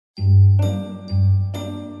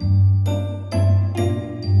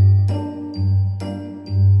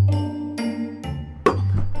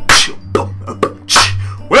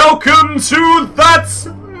welcome to That's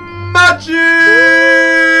Magic!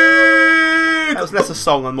 That was less a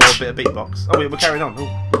song and more a bit of beatbox. Oh, we're carrying on.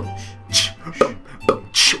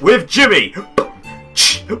 With Jimmy!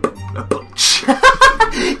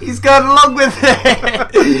 He's going along with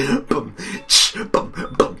it!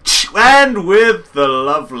 And with the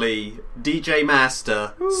lovely DJ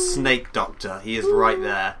Master, SnakeDoctor. He is right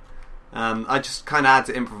there. I just kind of had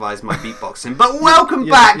to improvise my beatboxing. But welcome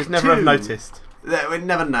back You'd never have noticed. We'd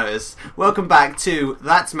never noticed. Welcome back to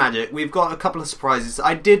That's Magic. We've got a couple of surprises.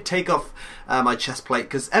 I did take off my chest plate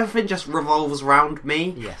because everything just revolves around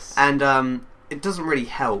me. Yes. And it doesn't really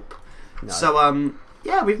help. No. So,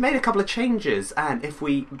 yeah, we've made a couple of changes. And if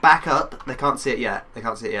we back up, they can't see it yet. They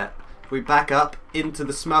can't see it yet. If we back up into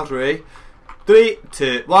the smeltery, 3,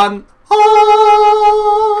 2, 1.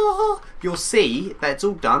 Oh! You'll see that it's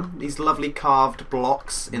all done. These lovely carved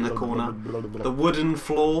blocks in the corner. The wooden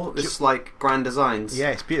floor. It's like grand designs. Yeah,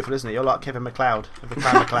 it's beautiful, isn't it? You're like Kevin McLeod of the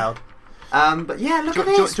Clan McLeod. But yeah, look at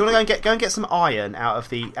Do you this. want to go and get some iron out of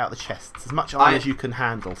the chests? As much iron as you can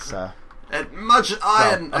handle, sir. Much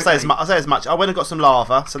iron. Well, I'll say as much. I went and got some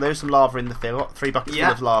lava, so there's some lava in the thing. I've got 3 buckets full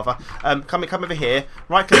of lava. Come over here.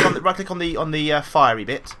 Right click on the fiery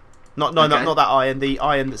bit. Not that iron. The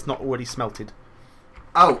iron that's not already smelted.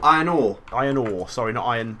 Oh, iron ore. Iron ore. Sorry, not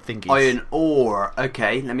iron thingies. Iron ore.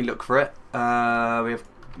 Okay, let me look for it.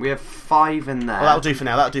 We have 5 in there. Well, that'll do for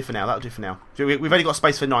now. We've only got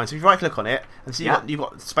space for 9. So if you right click on it and see you've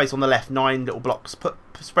got space on the left, 9 little blocks.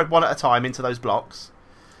 Spread one at a time into those blocks.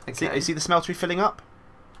 Okay. You see the smeltery filling up?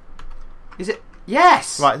 Is it?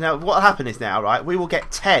 Yes. Right, now what will happen is we will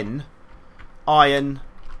get 10 iron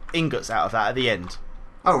ingots out of that at the end.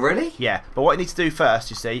 Oh, really? Yeah, but what we need to do first,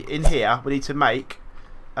 you see, in here, we need to make,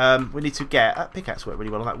 we need to get, that pickaxe work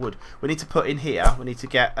really well on that wood. We need to put in here, we need to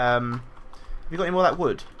get, have you got any more of that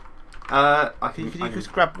wood? Can you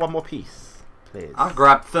just grab one more piece, please? I'll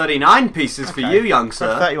grab 39 pieces for you, young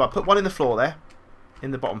sir. 31. Put one in the floor there,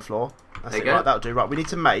 in the bottom floor. That's there it. you go. Right, that'll do. Right, we need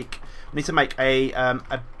to make a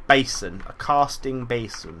basin, a casting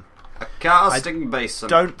basin. A casting basin.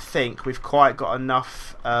 Don't think we've quite got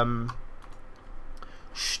enough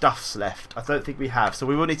stuffs left. I don't think we have. So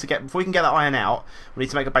we will need to get, before we can get that iron out, we need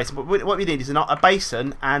to make a basin. But what we need is a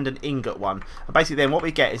basin and an ingot one. And basically then what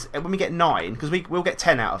we get is, when we get 9, because we'll get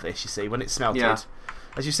 10 out of this, you see, when it's smelted. Yeah.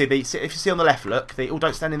 As you see, if you see on the left, look,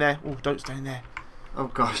 don't stand in there. Oh, don't stand in there. Oh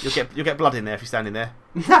gosh. You'll get blood in there if you stand in there.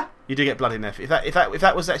 You do get blood in there. If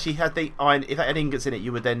that was actually had the iron, if that had ingots in it,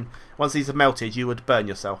 you would then, once these are melted, you would burn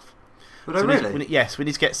yourself. Would I really? Yes, we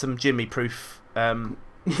need to get some Jimmy proof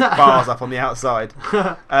bars up on the outside.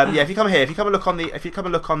 Yeah, if you come here, if you come and look on the if you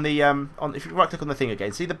right click on the thing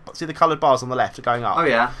again, see the coloured bars on the left are going up. Oh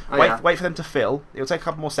yeah. Wait for them to fill. It'll take a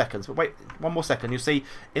couple more seconds, but wait one more second. You'll see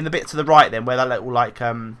in the bit to the right then where that little like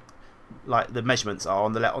the measurements are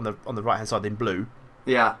on the right hand side in blue.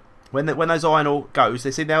 Yeah. When those iron ore goes,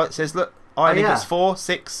 they see now it says look iron ingots 4,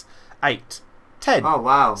 6, 8, 10. Oh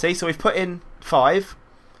wow. See, so we've put in 5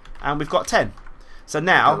 and we've got 10. So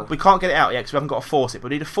now, we can't get it out yet because we haven't got a faucet, but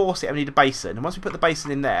we need a faucet and we need a basin. And once we put the basin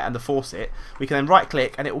in there and the faucet, we can then right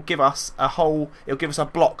click and it will give us a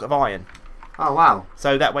block of iron. Oh wow.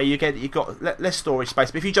 So that way you've got less storage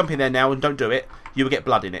space. But if you jump in there now and don't do it, you will get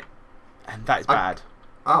blood in it. And that is bad.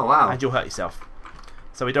 Oh wow. And you'll hurt yourself.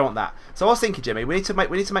 So we don't want that. So I was thinking, Jimmy, we need to make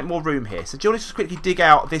more room here. So do you want to just quickly dig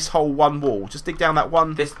out this whole one wall? Just dig down that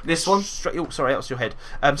one. This one? Straight, oh, sorry, that was your head.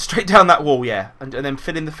 Straight down that wall, yeah, and then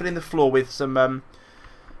fill in the floor with some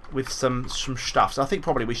stuff. So I think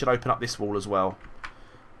probably we should open up this wall as well.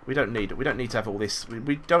 We don't need to have all this.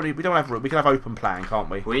 We don't have room. We can have open plan, can't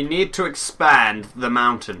we? We need to expand the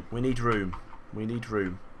mountain. We need room.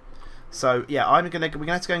 So yeah, we're gonna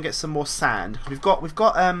have to go and get some more sand. We've got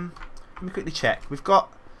let me quickly check. I've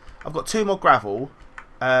got 2 more gravel,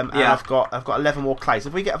 and I've got 11 more clay.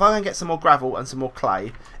 So if I go and get some more gravel and some more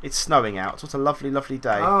clay, it's snowing out. So it's a lovely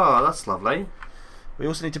day. Oh, that's lovely. We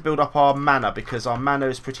also need to build up our mana because our mana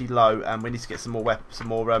is pretty low, and we need to get some more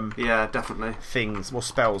yeah, definitely things, more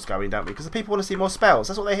spells going, don't we? Because the people want to see more spells.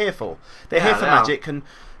 That's what they're here for. They're here for magic, and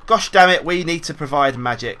gosh damn it, we need to provide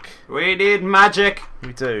magic. We need magic.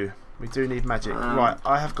 We do need magic. Right,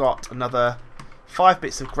 I have got another 5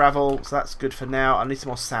 bits of gravel, so that's good for now. I need some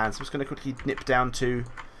more sand, so I'm just going to quickly nip down to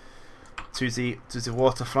the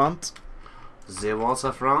waterfront. The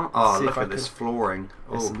waterfront? Oh, look at this flooring.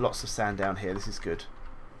 There's lots of sand down here. This is good.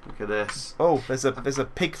 Look at this. Oh, there's a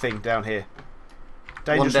pig thing down here.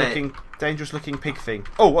 Dangerous looking pig thing.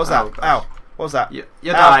 Oh, what's that? Oh, ow! What was that? You're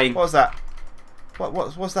dying. What was that?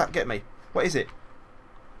 What's that? Get me. What is it?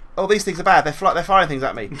 Oh, these things are bad. They're firing things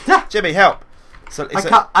at me. Jimmy, help! So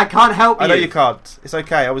I can't help you. I know you can't. It's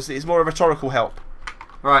okay. It's more a rhetorical help.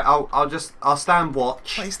 Right, I'll stand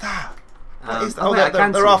watch. What is that?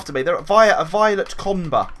 They're after me. They're via a violet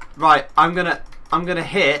comber. Right, I'm gonna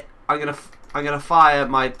hit. I'm gonna fire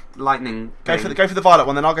my lightning. Go for the violet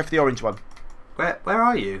one, then I'll go for the orange one. Where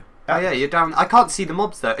are you? Oh yeah, you're down. I can't see the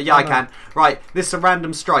mobs though. Yeah, I can. Right, this is a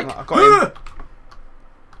random strike. Right, I've got him.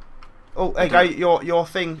 Oh, there you go. Your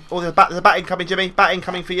thing. Oh, there's a bat incoming, Jimmy. Bat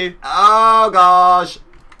incoming for you. Oh gosh,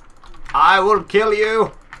 I will kill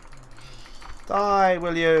you. Die,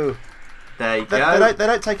 will you? There you go. They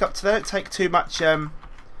don't take too much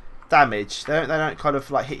damage. They don't kind of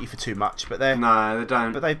like hit you for too much, but no, they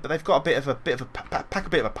don't. But they've got a bit of a pack a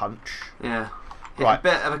bit of a punch. Yeah. Right. A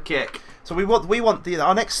bit of a kick. So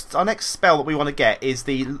our next spell that we want to get is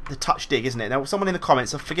the touch dig, isn't it? Now, someone in the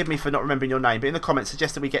comments, forgive me for not remembering your name, but in the comments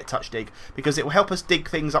suggested we get touch dig because it will help us dig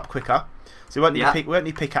things up quicker. So we won't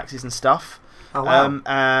need pickaxes and stuff. Oh, wow.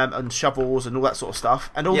 And shovels and all that sort of stuff,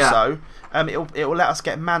 and also it will let us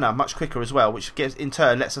get mana much quicker as well, which in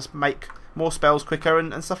turn lets us make more spells quicker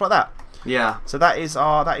and stuff like that. Yeah. So that is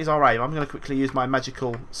our aim. I'm going to quickly use my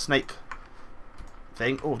magical snake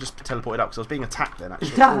thing. Oh, just teleported up because I was being attacked then.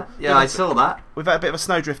 Actually. Yeah, I saw that. We've had a bit of a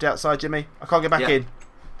snowdrift outside, Jimmy. I can't get back in.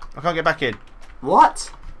 I can't get back in. What?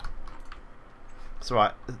 It's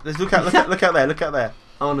alright. Look out there.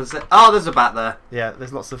 Oh, there's a bat there. Yeah,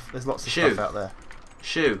 there's lots of stuff out there.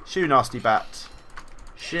 Shoo, nasty bat.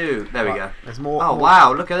 Shoo. There we go. There's more. Oh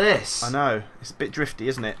wow, look at this. I know. It's a bit drifty,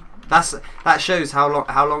 isn't it? That shows how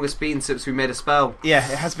long it's been since we made a spell. Yeah,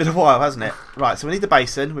 it has been a while, hasn't it? Right, so we need the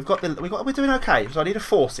basin. We're doing okay. So I need a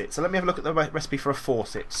faucet. So let me have a look at the recipe for a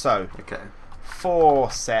faucet. So okay,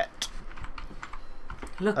 faucet.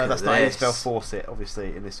 Look at that's this. not how you spell faucet,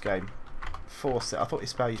 obviously, in this game. Faucet. I thought you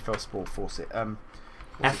spelled faucet.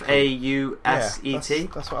 F-A-U-S-E-T. Yeah,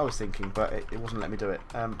 that's what I was thinking, but it wasn't letting me do it.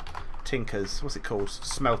 Tinkers. What's it called?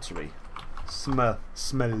 Smeltery. Smell.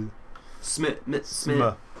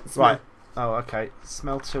 Right. Oh, okay.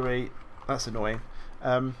 Smeltery. That's annoying.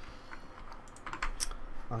 I'm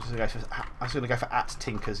just gonna go for at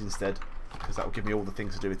Tinkers instead, because that will give me all the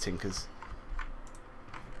things to do with Tinkers.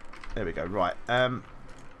 There we go. Right.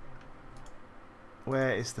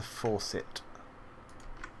 Where is the faucet?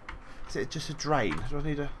 Is it just a drain? Do I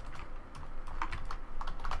need a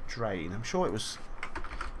drain? I'm sure it was.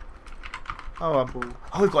 Oh,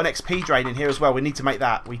 we've got an XP drain in here as well. We need to make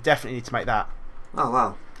that. We definitely need to make that. Oh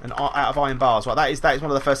wow! And out of iron bars. Right, that is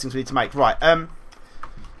one of the first things we need to make. Right.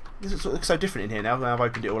 This looks so different in here now. I've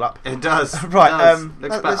opened it all up. It does. Right.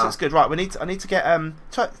 This looks good. Right. I need to get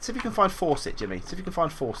see if you can find faucet, Jimmy. See if you can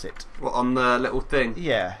find faucet. What, on the little thing?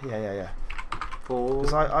 Yeah.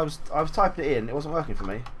 Because I was typing it in. It wasn't working for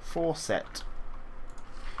me. Faucet.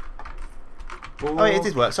 Oh, it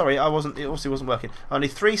did work. Sorry, it obviously wasn't working. I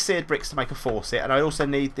need 3 seared bricks to make a faucet, and I also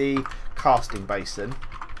need the casting basin.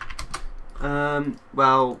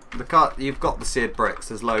 Well, you've got the seared bricks.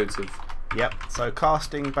 There's loads of. Yep. So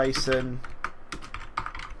casting basin.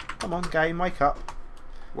 Come on, game, wake up.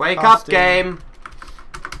 Wake up, game.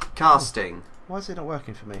 Casting. Why is it not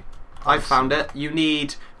working for me? I found it.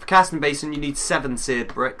 For casting basin, you need 7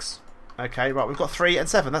 seared bricks. Okay, right. We've got 3 and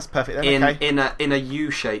 7. That's perfect then. Okay. In a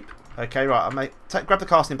U shape. Okay, right. Grab the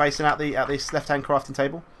casting basin out this left-hand crafting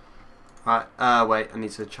table. Right. Wait. I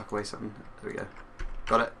need to chuck away something. There we go.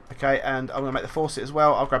 Got it. Okay, and I'm going to make the faucet as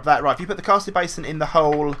well. I'll grab that. Right. If you put the casting basin in the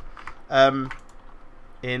hole,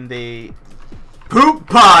 in the poop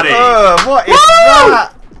party. What is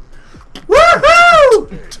that?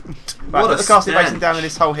 Woohoo! Right, put the casting basin down in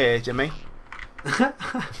this hole here, Jimmy. That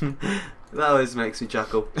always makes me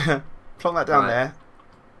chuckle. Plonk that down there.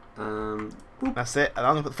 That's it. And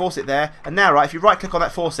I'm going to put the faucet there. And now, right, if you right-click on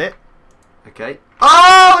that faucet. Okay.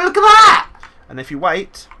 Oh, look at that! And if you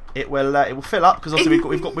wait, it will fill up because obviously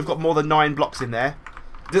we've got more than 9 blocks in there.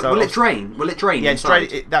 Will it drain? Will it drain? Yeah,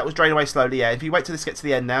 that was drain away slowly. Yeah. If you wait till this gets to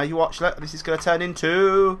the end, now you watch. Look, this is going to turn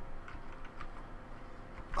into.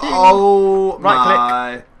 Oh,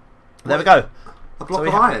 right click. There we go. A block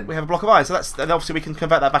of iron. We have a block of iron. So and obviously we can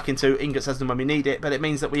convert that back into ingots as and when we need it. But it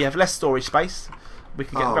means that we have less storage space. We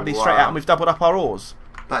can grab these straight out, and we've doubled up our ores.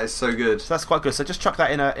 That is so good. So that's quite good. So just chuck that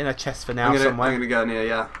in a chest for now somewhere. I'm gonna go in here.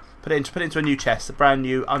 Yeah. Put it into a new chest, a brand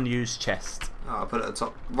new unused chest. Oh, I'll put it at the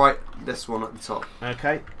top. Right, this one at the top.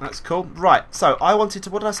 Okay, that's cool. Right, so I wanted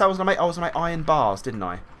to. What did I say I was gonna make? I was gonna make iron bars, didn't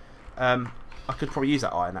I? I could probably use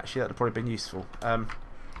that iron actually. That'd probably been useful.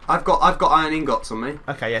 I've got iron ingots on me.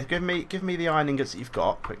 Okay, yeah. Give me the iron ingots that you've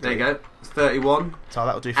got quickly. There you go. It's 31. So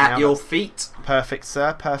that'll do for now. At your feet. Perfect,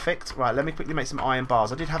 sir. Perfect. Right, let me quickly make some iron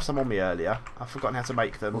bars. I did have some on me earlier. I've forgotten how to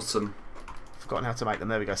make them. Awesome. Forgotten how to make them.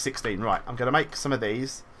 There we go. 16. Right. I'm going to make some of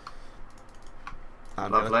these.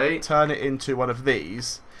 I'm Lovely. going to turn it into one of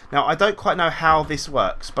these. Now I don't quite know how this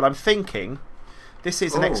works, but I'm thinking this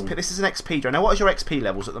is an XP. This is an XP drone. Now, what is your XP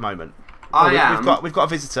levels at the moment? We've got a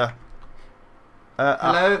visitor.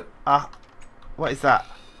 Hello. What is that?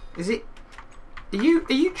 Is it? Are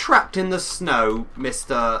you trapped in the snow,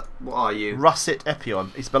 Mister? What are you? Russet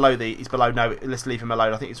Epion. He's below the. He's below. No, let's leave him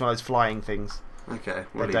alone. I think it's one of those flying things. Okay,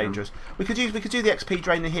 they're dangerous. We could do the XP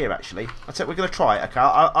drain in here. Actually, I said we're going to try it. Okay,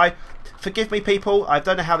 I forgive me, people. I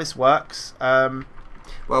don't know how this works. Well,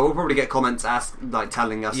 we'll probably get comments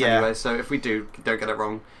telling us anyway. So if we don't get it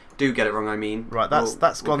wrong, I mean. Right,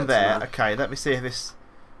 that's gone there. Okay, let me see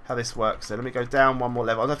how this works. Then let me go down one more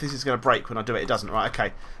level. I don't know if this is going to break when I do it. It doesn't. Right.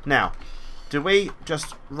 Okay. Now, do we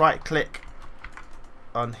just right click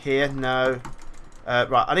on here? No.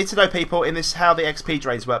 Right, I need to know, people, in this how the XP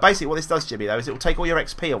drains work. Basically, what this does, Jimmy, though, is it will take all your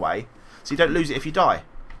XP away, so you don't lose it if you die.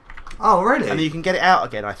 Oh, really? And then you can get it out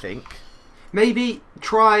again, I think. Maybe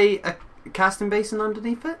try a casting basin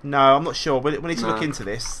underneath it? No, I'm not sure. We need to look into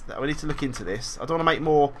this. I don't want to make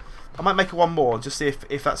more. I might make one more and just see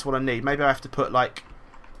if that's what I need. Maybe I have to put like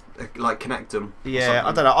connect them. Yeah,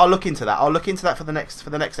 I don't know. I'll look into that. I'll look into that for the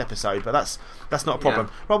next episode. But that's not a problem.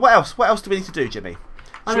 Yeah. Right, what else? What else do we need to do, Jimmy?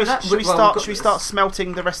 Should we start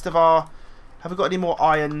smelting the rest of our... Have we got any more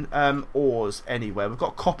iron ores anywhere? We've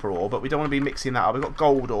got copper ore, but we don't want to be mixing that up. We've got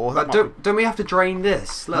gold ore. But don't we have to drain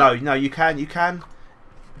this? Look. No, you can.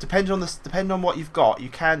 Depending on what you've got, you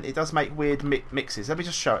can. It does make weird mixes. Let me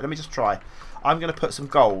just show it. Let me just try. I'm going to put some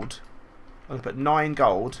gold. I'm going to put 9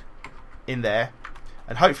 gold in there,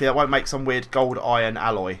 and hopefully that won't make some weird gold iron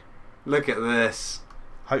alloy. Look at this.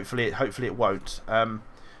 Hopefully it won't.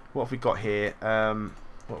 What have we got here?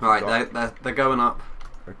 Right, they're going up.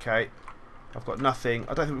 Okay, I've got nothing.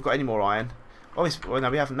 I don't think we've got any more iron. Oh, no,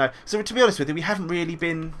 we haven't. No. So to be honest with you, we haven't really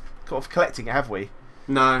been sort of collecting it, have we?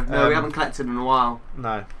 No, we haven't collected in a while.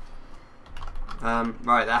 No.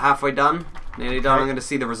 Right, they're halfway done. Nearly done. I'm going to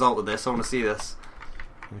see the result of this. I want to see this.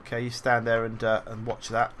 Okay, you stand there and watch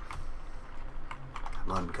that.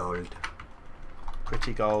 Come on, gold.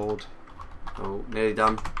 Pretty gold. Oh, nearly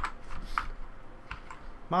done.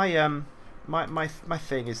 My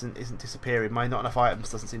thing isn't disappearing. My not enough items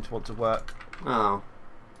doesn't seem to want to work. Oh.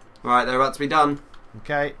 Right, they're about to be done.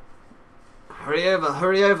 Okay. Hurry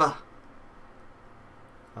over.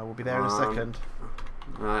 I will be there in a second.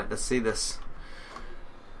 Right, let's see this.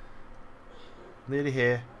 Nearly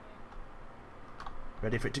here.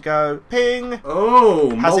 Ready for it to go. Ping!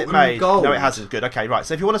 Oh, has it made? Gold. No, it hasn't. Good. Okay, right.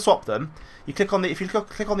 So if you want to swap them, you click on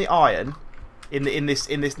the iron in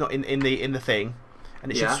the thing,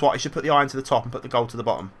 and it should swap. You should put the iron to the top and put the gold to the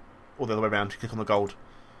bottom, or the other way around. You click on the gold.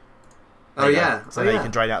 Oh yeah. So now you can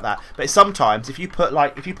drain out that. But sometimes if you put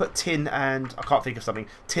tin and I can't think of something,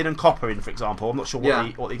 tin and copper in, for example. I'm not sure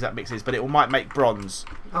what the exact mix is, but it might make bronze.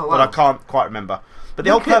 Oh wow. But I can't quite remember. But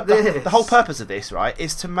the whole purpose of this, right,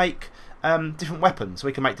 is to make different weapons. So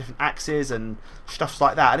we can make different axes and stuff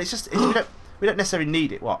like that. And it's just we don't necessarily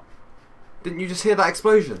need it. What? Didn't you just hear that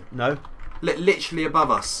explosion? No. Literally above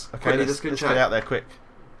us. Okay, let's get out there quick.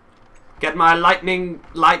 Get my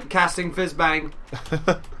light casting fizz bang.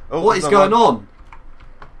 Oh, what is going on?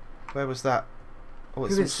 Where was that? Oh,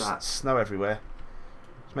 Who is that? Snow everywhere.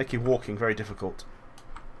 It's making walking very difficult.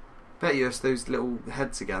 Bet you it's those little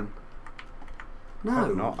heads again.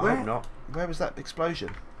 No, I hope not. Where was that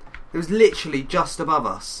explosion? It was literally just above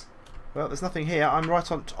us. Well, there's nothing here. I'm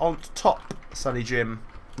right on top, Sunny Jim.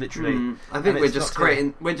 Literally. I think we're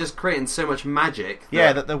just creating so much magic.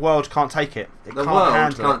 That the world can't take it. The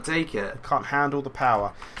world can't take it. It can't handle the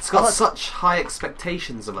power. It's got such high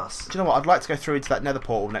expectations of us. Do you know what? I'd like to go through into that nether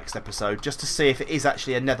portal next episode just to see if it is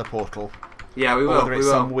actually a nether portal. Yeah, we will. Or whether it's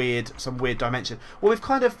some weird dimension. Well, we've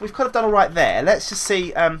kind of done all right there. Let's just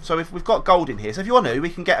see. So we've got gold in here. So if you want to, we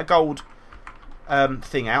can get a gold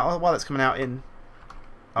thing out. Oh, while it's coming out in.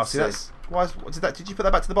 Oh, see that's why. Did you put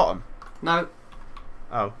that back to the bottom? No.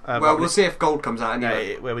 Oh. Well, we'll see if gold comes out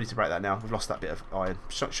anyway. No, we need to break that now. We've lost that bit of iron.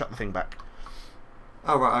 Shut the thing back.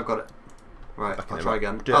 Oh right, I've got it. Right, I'll try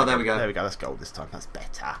again. Oh, there we go. There we go. That's gold this time. That's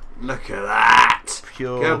better. Look at that.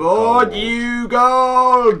 Pure Come on, you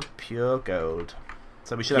gold. Pure gold.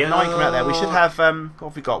 So we should have 9 coming out there. We should have what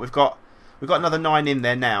have we got? We've got another 9 in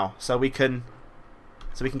there now, so we can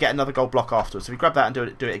get another gold block afterwards. So we grab that and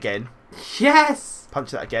do it again. Yes.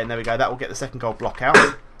 Punch that again. There we go. That will get the second gold block out.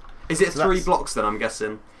 Is it 3 blocks then? I'm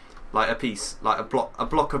guessing, like a piece, like a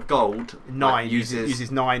block of gold. 9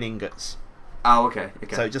 uses 9 ingots. Oh, okay.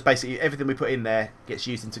 Okay. So just basically everything we put in there gets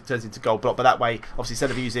used turns into gold block. But that way, obviously,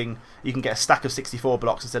 instead of using, you can get a stack of 64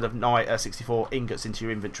 blocks instead of 64 ingots into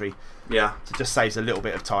your inventory. Yeah. So it just saves a little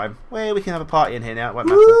bit of time. Well, we can have a party in here now. It won't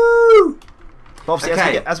matter. Woo! But obviously,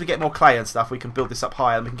 Okay. as we get more clay and stuff, we can build this up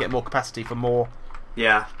higher and we can get more capacity for more.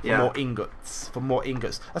 Yeah. Yeah. More ingots. For more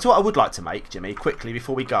ingots. That's what I would like to make, Jimmy. Quickly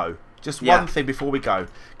before we go. Just Yeah. one thing before we go.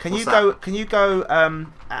 Can What's you that? go? Can you go?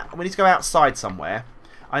 We need to go outside somewhere.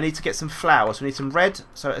 I need to get some flowers. We need some red.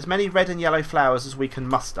 So as many red and yellow flowers as we can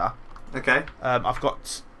muster. Okay. I've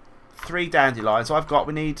got 3 dandelions. So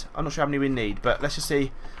we need. I'm not sure how many we need, but let's just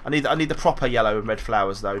see. I need the proper yellow and red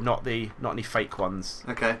flowers though, not any fake ones.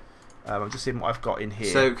 Okay. I'm just seeing what I've got in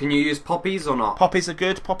here. So can you use poppies or not? Poppies are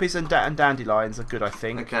good. Poppies and dandelions are good, I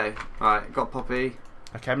think. Okay. All right. Got poppy.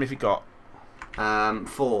 Okay, how many have you got?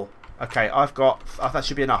 4. Okay, I've got. That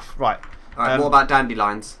should be enough. Right. All right. What about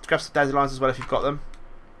dandelions? Grab some dandelions as well if you've got them.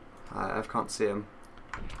 I can't see them.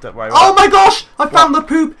 Don't worry. Oh my gosh! I found the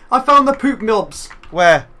poop. I found the poop mobs.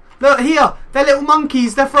 Where? Look here. They're little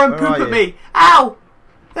monkeys. They're throwing Where poop are at you? me. Ow!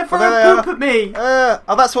 They're there throwing they poop are. at me.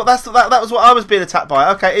 That was what I was being attacked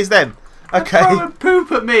by. Okay, it's them. They're Okay. throwing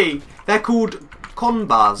poop at me. They're called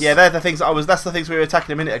conbars. Yeah, they're the things that's the things we were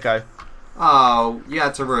attacking a minute ago. Oh, you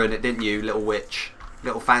had to ruin it, didn't you, little witch,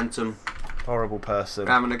 little phantom? Horrible person.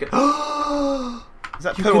 I'm gonna get. Is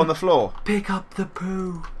that You poo can- on the floor? Pick up the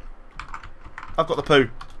poo. I've got the poo.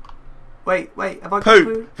 Wait, have I got Poo.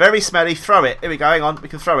 poo? Very smelly. Throw it. Here we go. Hang on. We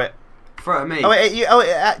can throw it. Throw it at me.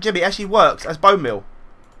 Jimmy, it actually works as bone meal.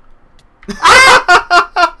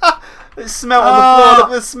 It smelled on the floor. Look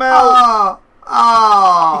at the smell. Oh,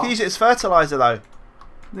 oh. You can use it as fertilizer though.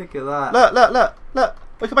 Look at that. Look.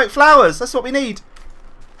 We can make flowers. That's what we need.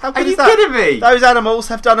 How Are good you is that? kidding me? Those animals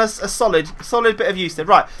have done us a solid bit of use there.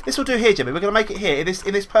 Right, this will do here, Jimmy. We're going to make it here in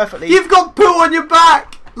this perfectly. You've got poo on your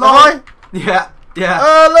back. Have I? Yeah.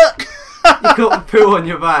 Oh look! You got poo on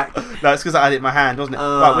your back. No, it's because I had it in my hand, wasn't it?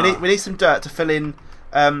 Right, we need some dirt to fill in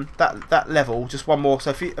that level. Just one more.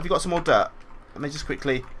 So have you got some more dirt? Let me just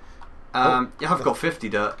quickly. Yeah, I've got 50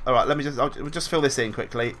 dirt. All right, we'll just fill this in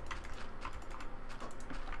quickly.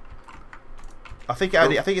 I think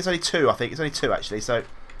it's only 2. I think it's only 2 actually. So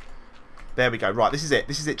there we go. Right, this is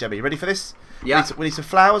it, Jimmy. You ready for this? Yeah. We need some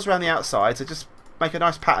flowers around the outside. So just make a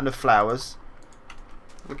nice pattern of flowers.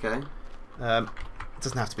 Okay. It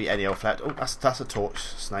doesn't have to be any old flower. Oh, that's a torch,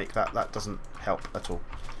 Snake. That doesn't help at all.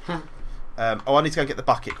 I need to go and get the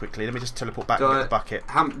bucket quickly. Let me just teleport back and get the bucket.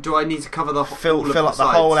 Do I need to cover the Fill up the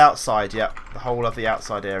whole outside. Yeah, the whole of the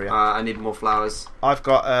outside area. I need more flowers. I've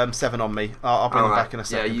got 7 on me. I'll bring them back in a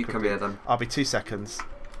second. Yeah, you quickly. come here then. I'll be 2 seconds.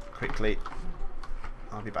 Quickly.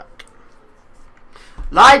 I'll be back.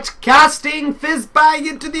 Light casting fizz bang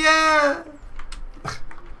into the air.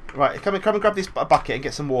 Right, come and grab this bucket and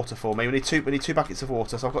get some water for me. We need 2 buckets of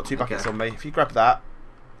water. So I've got 2 buckets on me. If you grab that,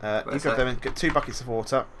 you grab them and get 2 buckets of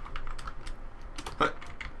water.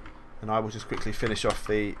 And I will just quickly finish off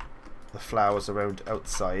the flowers around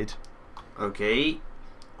outside. Okay.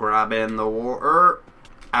 Grabbing the water.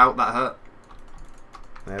 Out that hurt.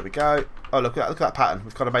 There we go. Oh, look at that pattern.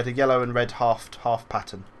 We've kind of made a yellow and red half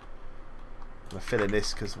pattern. I'm going to fill in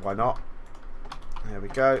this because why not? There we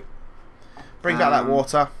go. Bring back that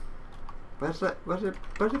water. Where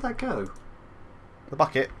did that go? The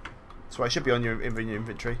bucket. That's why it should be on your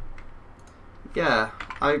inventory. Yeah,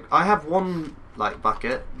 I have one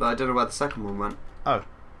bucket, but I don't know where the second one went. Oh.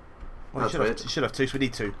 Well, That's weird. you should have 2, so we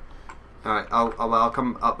need 2. Alright, I'll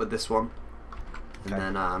come up with this one. Okay.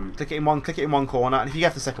 And then click it in one corner, and if you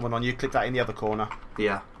have the second one on, you click that in the other corner.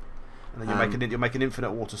 yeah. And then you'll make an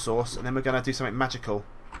infinite water source, and then we're going to do something magical.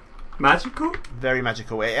 Magical? Very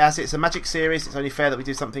magical. It's a magic series. It's only fair that we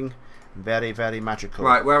do something very, very magical.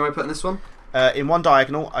 Right, where am I putting this one? In one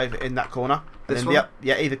diagonal over in that corner. This and one?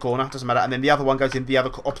 then either corner, doesn't matter. And then the other one goes in the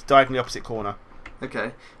other diagonally opposite corner.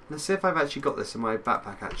 Okay. Let's see if I've actually got this in my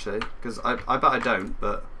backpack actually, because I bet I don't.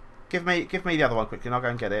 But Give me the other one quickly, and I'll go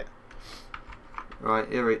and get it. right,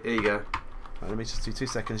 here you go. Right, let me just do 2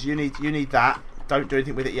 seconds. You need that. Don't do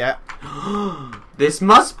anything with it yet. This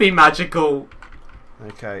must be magical.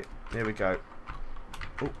 Okay, here we go.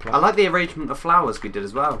 Oh, I like the arrangement of flowers we did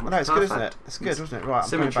as well. I know, it's good, isn't it? It's good, wasn't it? Right, I'm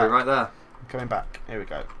coming Symmetry back. right there. I'm coming back. Here we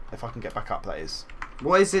go. If I can get back up, that is.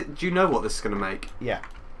 What is it? Do you know what this is going to make? Yeah.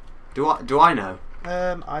 Do I know?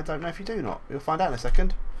 I don't know if you do not. You'll find out in a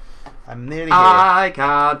second. I'm nearly here. I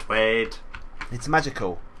can't wait. It's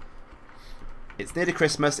magical. It's nearly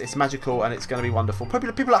Christmas, it's magical, and it's going to be wonderful.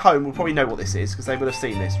 Probably people at home will probably know what this is, because they will have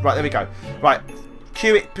seen this. Right, there we go. Right,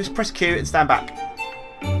 cue it, just press Q and stand back.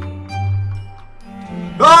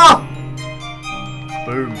 Ah!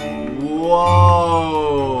 Boom.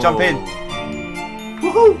 Whoa! Jump in.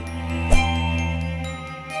 Woohoo!